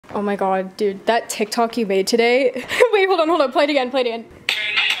Oh my god, dude, that TikTok you made today. Wait, hold on, play it again, play it again.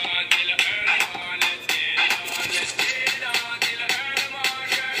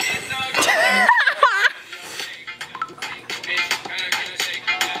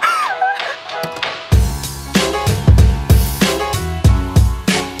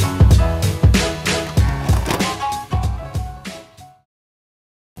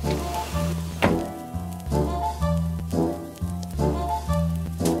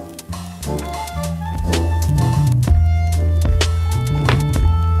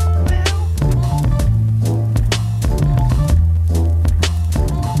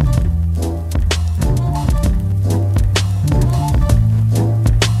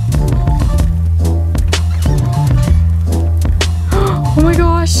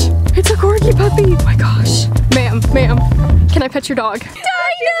 Puppy! Oh my gosh. Ma'am, can I pet your dog? Dino!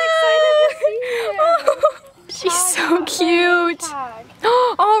 She's so cute.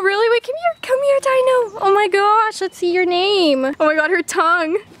 Oh really? Wait, come here, Dino. Oh my gosh, let's see your name. Oh my god, her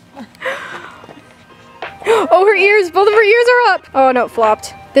tongue. Oh, her ears, both of her ears are up. Oh no, it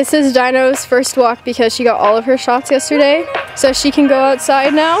flopped. This is Dino's first walk because she got all of her shots yesterday. So she can go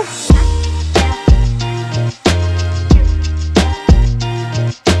outside now.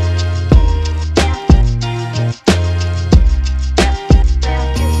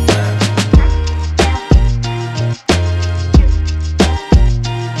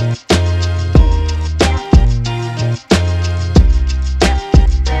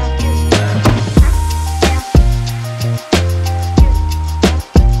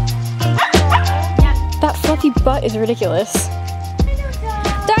 Butt is ridiculous.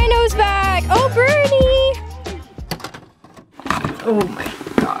 Dino's back! Oh, Bernie! Oh my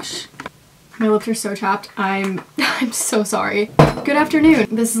gosh. My lips are so chapped. I'm so sorry. Good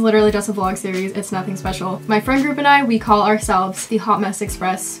afternoon. This is literally just a vlog series. It's nothing special. My friend group and I, we call ourselves the Hot Mess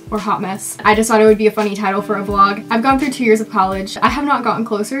Express, or Hot Mess. I just thought it would be a funny title for a vlog. I've gone through 2 years of college. I have not gotten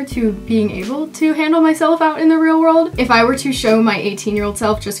closer to being able to handle myself out in the real world. If I were to show my 18-year-old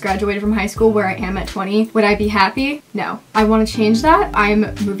self just graduated from high school where I am at 20, would I be happy? No. I want to change that.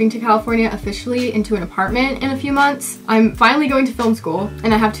 I'm moving to California officially into an apartment in a few months. I'm finally going to film school,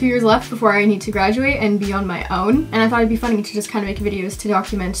 and I have 2 years left before I need to graduate and be on my own. And I thought it'd be funny to just kind of make videos to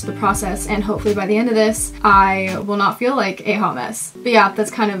document the process, and hopefully by the end of this, I will not feel like a hot mess. But yeah, that's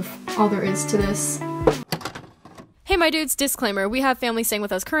kind of all there is to this. Hey my dudes, disclaimer, we have family staying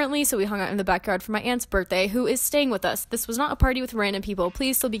with us currently, so we hung out in the backyard for my aunt's birthday, who is staying with us. This was not a party with random people.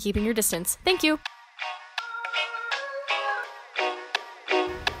 Please still be keeping your distance. Thank you.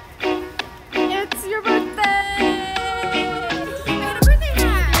 It's your birthday! You got a birthday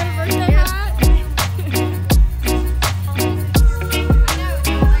hat! You got a birthday hat?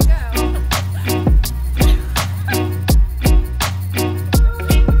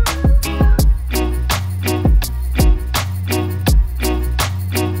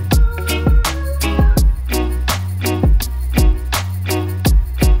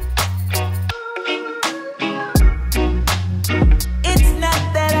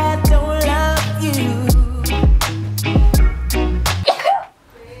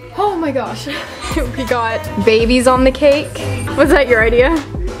 Gosh, we got babies on the cake. Was that your idea?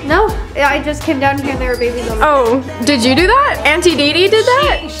 No, I just came down here and there were babies on the cake. Did you do that? Auntie Dee Dee did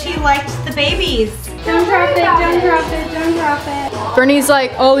that? She liked the babies. Don't drop it, don't drop it, don't drop it. Bernie's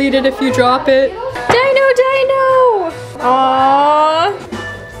like, I'll eat it if you drop it. Dino, Dino! Aww.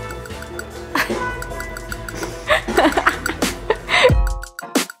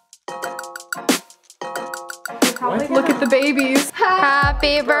 Look at the babies.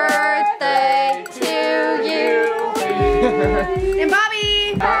 Happy birthday to you. And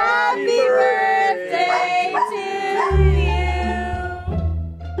Bobby. Happy birthday to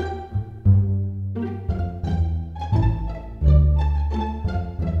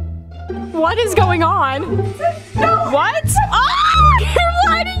you. What is going on? What? Oh, you're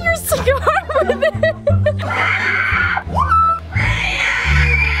lighting your cigar with it.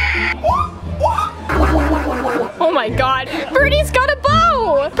 Oh my god, Bernie's got a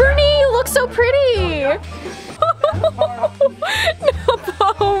bow! Bernie, you look so pretty!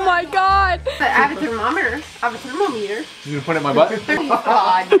 Oh my god! But I have a thermometer. I have a thermometer. You gonna put it in my butt?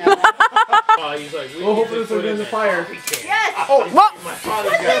 God, no. He's like, we'll hopefully this will get in the fire. Yes! Oh, what? My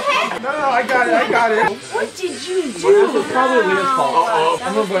father's got it. No, I got it. What did you do? This was probably Leah's fault.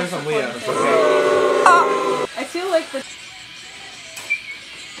 I'm gonna blame some Leah. It's okay. I feel like the...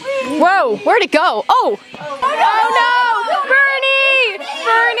 Whoa, where'd it go? Oh! Oh no! Bernie!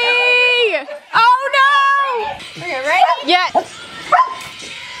 Bernie! Oh no! Okay, ready? Yeah. Hold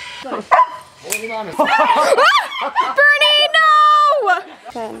on. Bernie, no!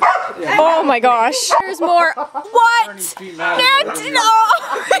 Oh my gosh. There's more. What? It's in the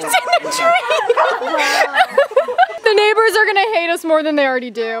tree. The neighbors are gonna hate us more than they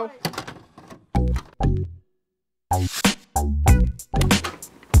already do.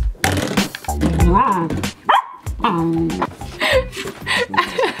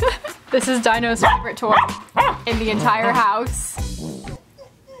 This is Dino's favorite toy in the entire house.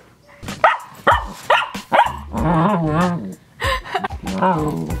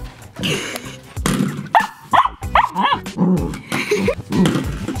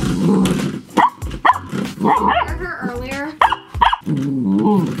 Earlier.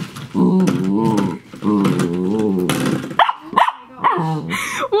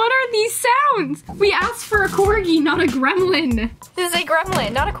 What are these sounds? We asked for a corgi, not a gremlin. This is a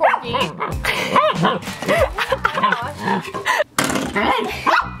gremlin, not a corgi.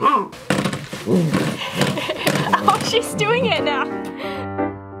 Oh, she's doing it now.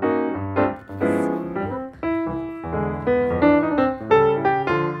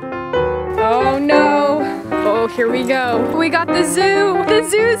 Oh no. Oh, here we go. We got the zoo. The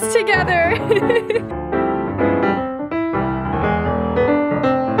zoo's together.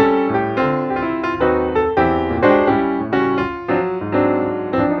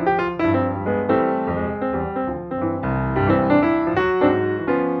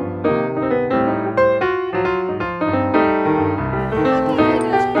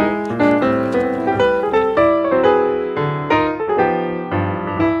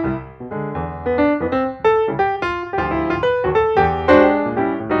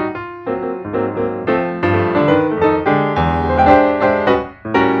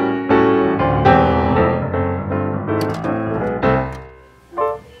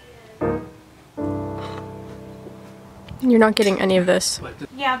 You're not getting any of this.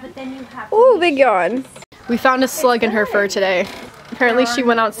 Yeah, but then you have to. Oh, big yawn. We found a slug in her fur today. Apparently she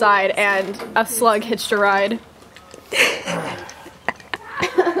went outside and a slug hitched a ride.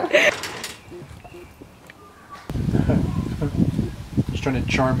 He's trying to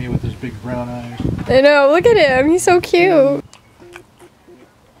charm you with his big brown eyes. I know, look at him. He's so cute.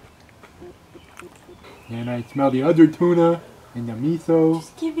 And I smell the other tuna and the miso.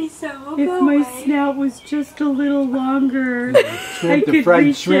 Give me some. If my snout was just a little longer, Shrimp, I the could fried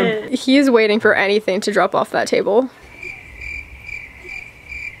reach shrimp. it. He is waiting for anything to drop off that table.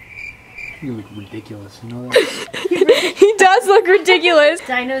 You look ridiculous, you know that? He does look ridiculous.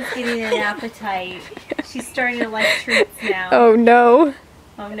 Dino's getting an appetite. She's starting to like treats now. Oh no.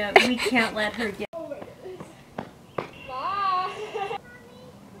 Oh no, we can't let her get.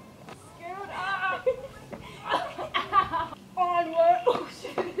 Onward. Oh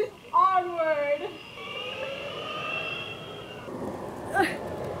shit. Onward.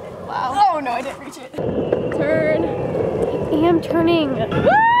 Wow. Oh no, I didn't reach it. Turn. I am turning. You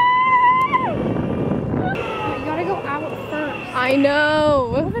gotta go out first. I know.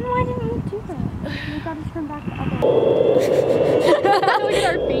 Well, then why didn't you do that? You gotta turn back the other way.